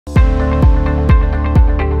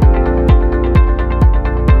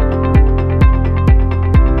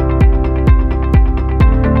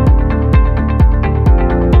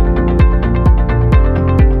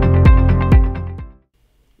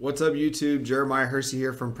What's up YouTube? Jeremiah Hersey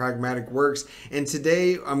here from Pragmatic Works, and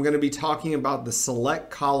today I'm going to be talking about the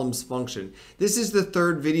select columns function. This is the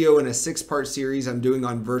third video in a 6-part series I'm doing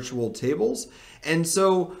on virtual tables. And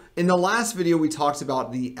so in the last video we talked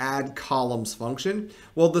about the add columns function.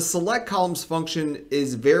 Well, the select columns function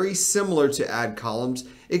is very similar to add columns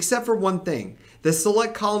except for one thing. The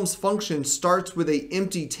select columns function starts with an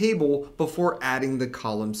empty table before adding the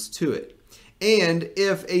columns to it. And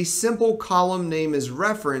if a simple column name is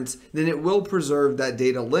referenced, then it will preserve that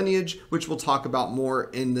data lineage, which we'll talk about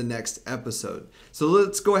more in the next episode. So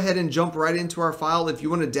let's go ahead and jump right into our file. If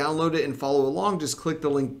you want to download it and follow along, just click the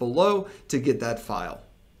link below to get that file.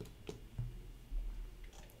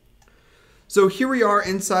 So here we are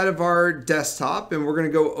inside of our desktop, and we're going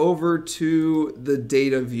to go over to the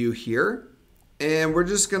data view here. And we're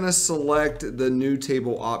just going to select the new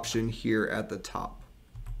table option here at the top.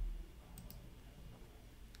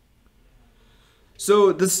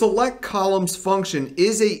 So the select columns function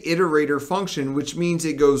is a iterator function, which means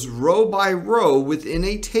it goes row by row within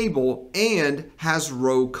a table and has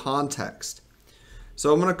row context.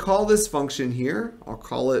 So I'm going to call this function here, I'll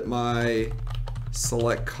call it my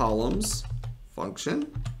select columns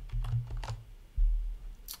function.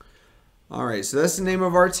 All right, so that's the name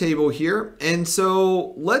of our table here. And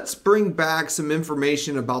so let's bring back some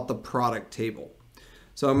information about the product table.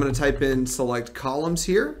 So I'm going to type in select columns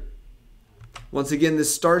here. Once again,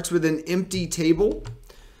 this starts with an empty table.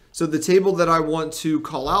 So the table that I want to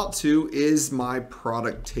call out to is my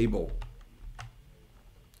product table.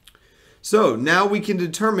 So now we can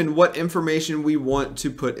determine what information we want to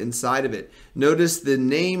put inside of it. Notice the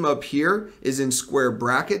name up here is in square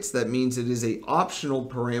brackets. That means it is an optional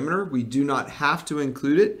parameter. We do not have to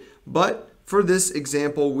include it, but for this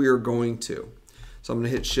example, we are going to. So I'm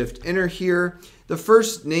going to hit Shift Enter here. The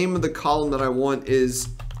first name of the column that I want is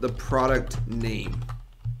the product name.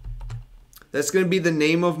 That's going to be the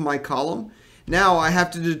name of my column. Now I have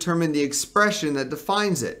to determine the expression that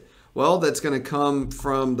defines it. Well, that's going to come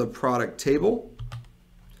from the product table,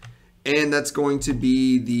 and that's going to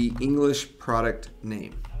be the English product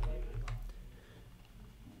name.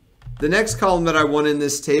 The next column that I want in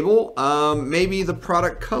this table, maybe the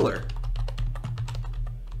product color.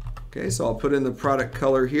 Okay, so I'll put in the product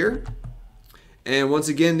color here. And once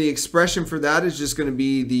again, the expression for that is just going to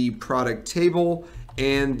be the product table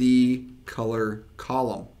and the color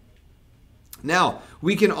column. Now,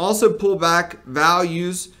 we can also pull back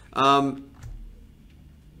values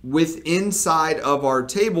inside of our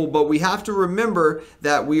table, but we have to remember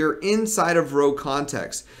that we are inside of row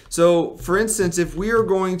context. So for instance, if we are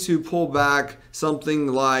going to pull back something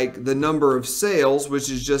like the number of sales, which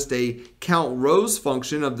is just a count rows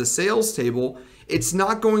function of the sales table, it's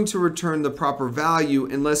not going to return the proper value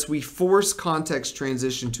unless we force context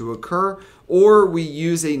transition to occur or we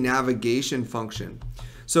use a navigation function.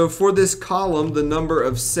 So for this column, the number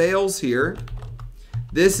of sales here,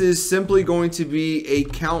 this is simply going to be a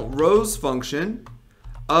count rows function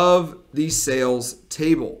of the sales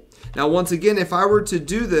table. Now, once again, if I were to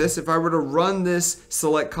do this, if I were to run this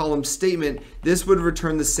select column statement, this would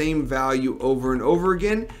return the same value over and over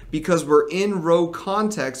again because we're in row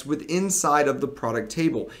context with inside of the product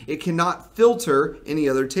table. It cannot filter any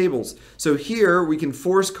other tables. So here we can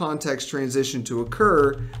force context transition to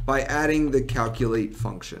occur by adding the calculate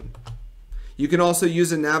function. You can also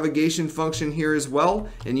use a navigation function here as well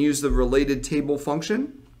and use the related table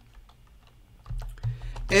function.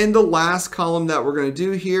 And the last column that we're going to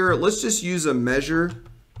do here, let's just use a measure.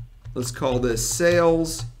 Let's call this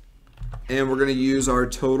sales, and we're going to use our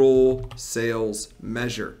total sales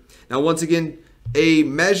measure. Now, once again, a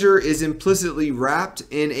measure is implicitly wrapped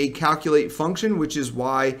in a calculate function, which is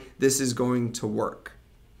why this is going to work.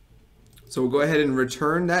 So we'll go ahead and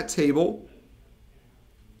return that table.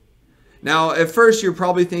 Now, at first, you're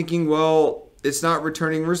probably thinking, well, it's not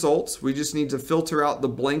returning results. We just need to filter out the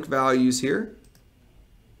blank values here.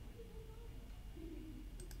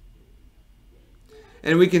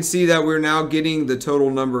 And we can see that we're now getting the total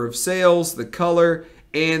number of sales, the color,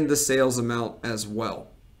 and the sales amount as well.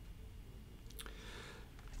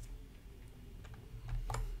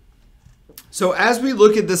 So as we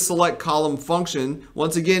look at the select column function,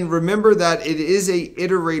 once again, remember that it is an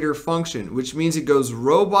iterator function, which means it goes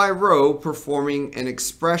row by row performing an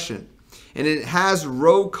expression. And it has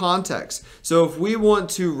row context. So if we want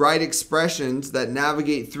to write expressions that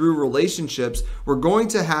navigate through relationships, we're going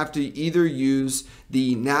to have to either use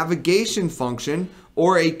the navigation function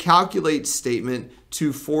or a calculate statement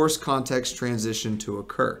to force context transition to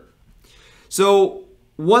occur. So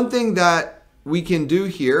one thing that we can do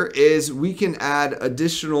here is we can add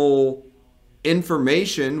additional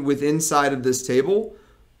information inside of this table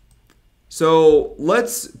So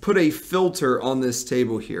let's put a filter on this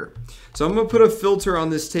table here. So I'm going to put a filter on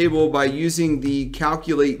this table by using the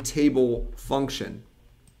calculate table function.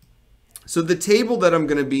 So the table that I'm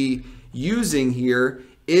going to be using here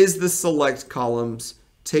is the select columns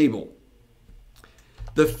table.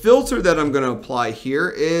 The filter that I'm going to apply here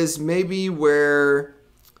is maybe where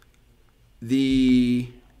the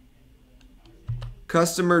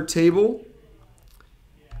customer table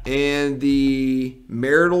and the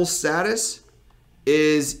marital status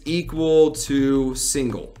is equal to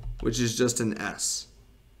single, which is just an S.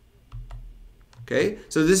 Okay,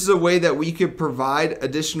 so this is a way that we could provide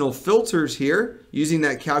additional filters here using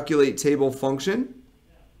that calculate table function.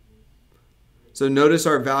 So notice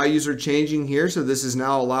our values are changing here, so this is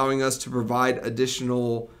now allowing us to provide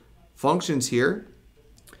additional functions here.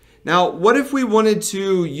 Now, what if we wanted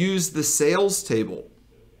to use the sales table?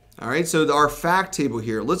 All right, so our fact table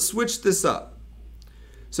here, let's switch this up.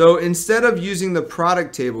 So instead of using the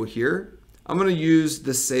product table here, I'm going to use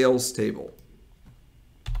the sales table.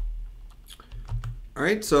 All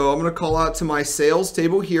right, so I'm going to call out to my sales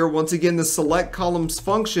table here. Once again, the select columns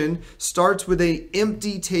function starts with an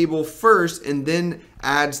empty table first and then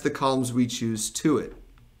adds the columns we choose to it.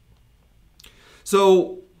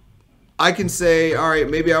 So I can say, all right,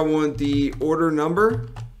 maybe I want the order number.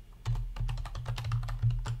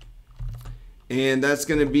 And that's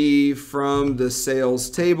going to be from the sales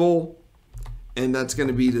table. And that's going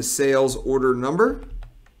to be the sales order number.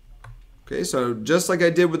 Okay, so just like I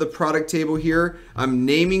did with the product table here, I'm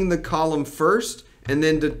naming the column first and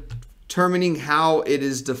then determining how it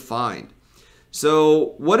is defined.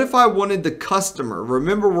 So what if I wanted the customer?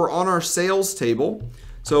 Remember, we're on our sales table.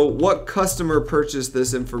 So what customer purchased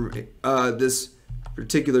this this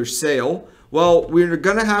particular sale? Well, we're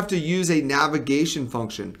going to have to use a navigation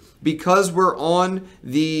function. Because we're on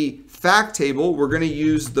the fact table, we're going to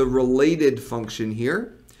use the related function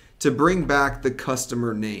here to bring back the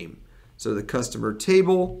customer name. So the customer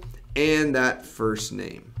table and that first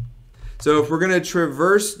name. So if we're going to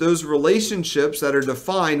traverse those relationships that are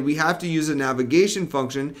defined, we have to use a navigation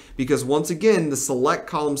function because once again, the select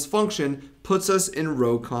columns function puts us in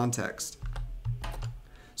row context.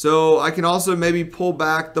 So I can also maybe pull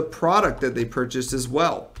back the product that they purchased as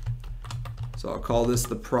well. So I'll call this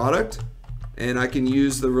the product, and I can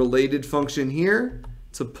use the related function here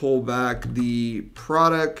to pull back the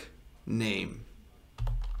product name.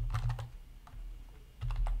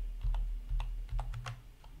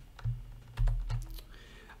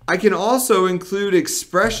 I can also include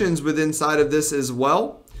expressions within inside of this as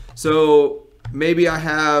well. So maybe I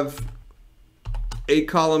have a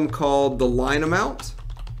column called the line amount.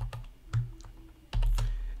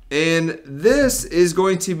 And this is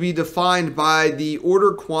going to be defined by the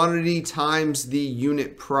order quantity times the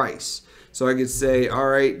unit price. So I could say, all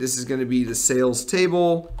right, this is going to be the sales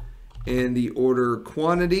table and the order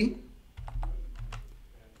quantity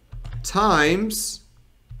times,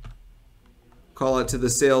 call it to the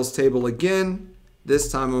sales table again.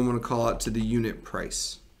 This time I'm going to call it to the unit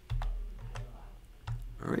price.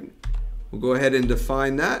 All right, we'll go ahead and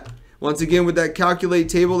define that. Once again, with that calculate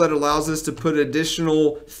table, that allows us to put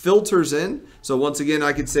additional filters in. So once again,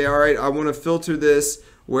 I could say, all right, I want to filter this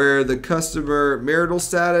where the customer marital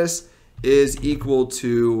status is equal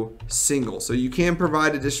to single. So you can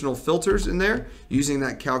provide additional filters in there using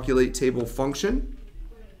that calculate table function.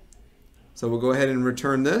 So we'll go ahead and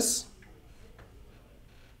return this.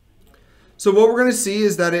 So what we're going to see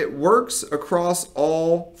is that it works across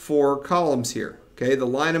all four columns here. Okay, the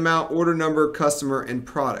line amount, order number, customer, and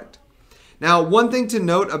product. Now, one thing to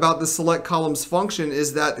note about the select columns function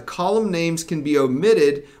is that the column names can be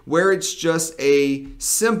omitted where it's just a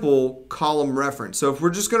simple column reference. So if we're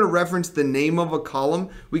just going to reference the name of a column,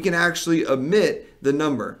 we can actually omit the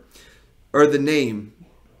number or the name.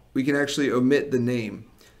 We can actually omit the name.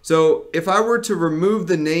 So if I were to remove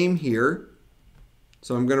the name here,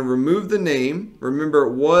 so I'm going to remove the name. Remember,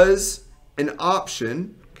 it was an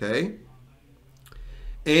option, okay?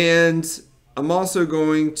 And I'm also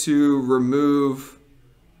going to remove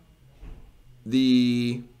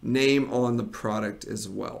the name on the product as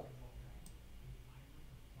well.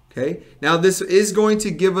 Okay, now this is going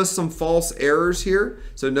to give us some false errors here.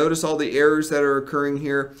 So notice all the errors that are occurring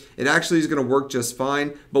here. It actually is going to work just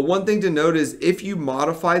fine. But one thing to note is if you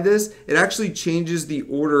modify this, it actually changes the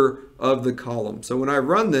order of the column. So when I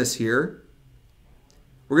run this here,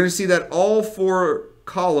 we're going to see that all four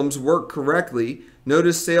columns work correctly.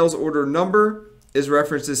 Notice sales order number is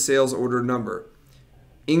referenced as sales order number.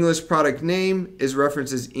 English product name is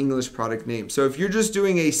referenced as English product name. So if you're just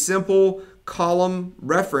doing a simple column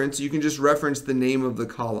reference, you can just reference the name of the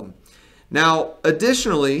column. Now,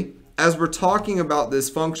 additionally, as we're talking about this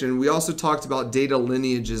function, we also talked about data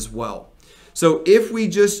lineage as well. So if we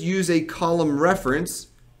just use a column reference,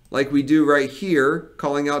 like we do right here,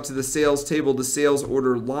 calling out to the sales table, the sales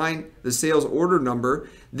order line, the sales order number,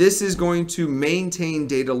 this is going to maintain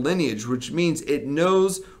data lineage, which means it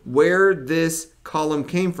knows where this column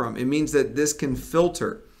came from. It means that this can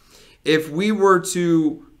filter. If we were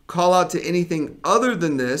to call out to anything other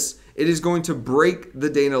than this, it is going to break the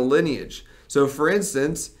data lineage. So for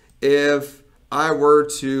instance, if I were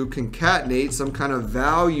to concatenate some kind of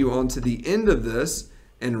value onto the end of this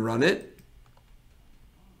and run it,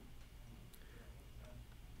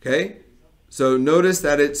 okay, so notice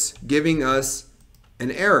that it's giving us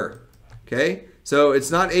an error, okay? So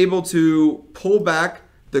it's not able to pull back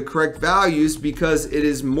the correct values because it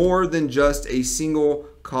is more than just a single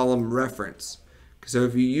column reference. So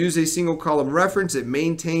if you use a single column reference, it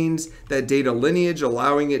maintains that data lineage,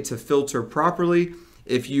 allowing it to filter properly.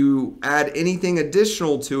 If you add anything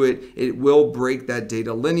additional to it, it will break that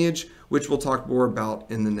data lineage, which we'll talk more about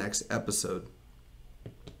in the next episode.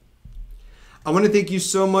 I want to thank you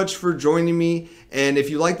so much for joining me. And if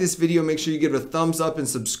you like this video, make sure you give it a thumbs up and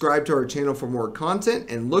subscribe to our channel for more content.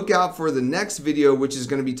 And look out for the next video, which is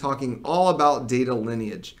going to be talking all about data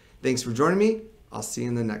lineage. Thanks for joining me. I'll see you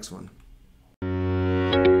in the next one.